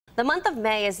The month of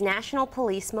May is National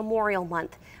Police Memorial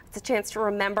Month. It's a chance to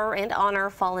remember and honor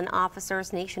fallen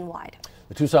officers nationwide.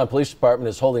 The Tucson Police Department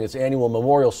is holding its annual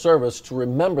memorial service to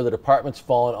remember the department's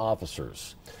fallen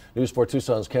officers. News 4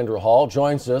 Tucson's Kendra Hall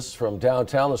joins us from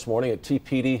downtown this morning at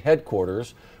TPD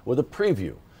headquarters with a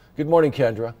preview. Good morning,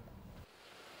 Kendra.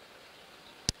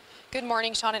 Good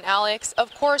morning, Sean and Alex.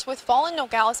 Of course, with fallen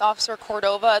Nogales officer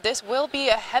Cordova, this will be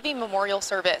a heavy memorial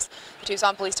service. The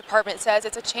Tucson Police Department says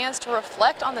it's a chance to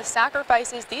reflect on the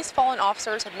sacrifices these fallen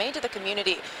officers have made to the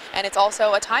community, and it's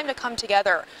also a time to come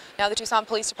together. Now, the Tucson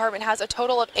Police Department has a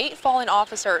total of 8 fallen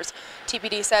officers.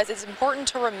 TPD says it's important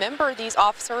to remember these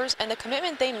officers and the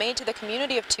commitment they made to the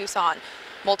community of Tucson.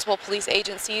 Multiple police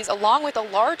agencies, along with a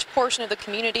large portion of the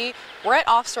community, were at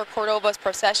Officer Cordova's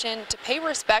procession to pay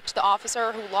respect to the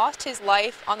officer who lost his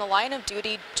life on the line of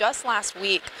duty just last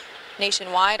week.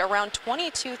 Nationwide, around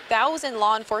 22,000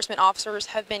 law enforcement officers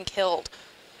have been killed.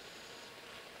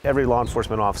 Every law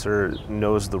enforcement officer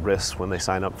knows the risks when they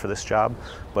sign up for this job,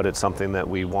 but it's something that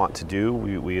we want to do.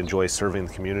 We enjoy serving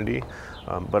the community,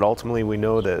 but ultimately we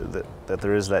know that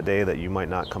there is that day that you might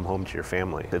not come home to your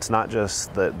family. It's not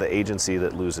just the agency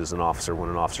that loses an officer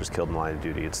when an officer is killed in the line of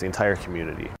duty, it's the entire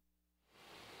community.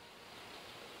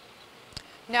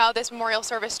 Now, this memorial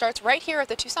service starts right here at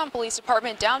the Tucson Police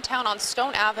Department downtown on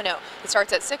Stone Avenue. It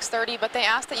starts at 6:30, but they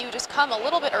ask that you just come a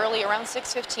little bit early, around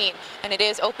 6:15, and it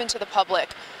is open to the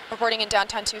public. Reporting in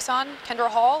downtown Tucson, Kendra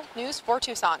Hall, News 4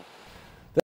 Tucson.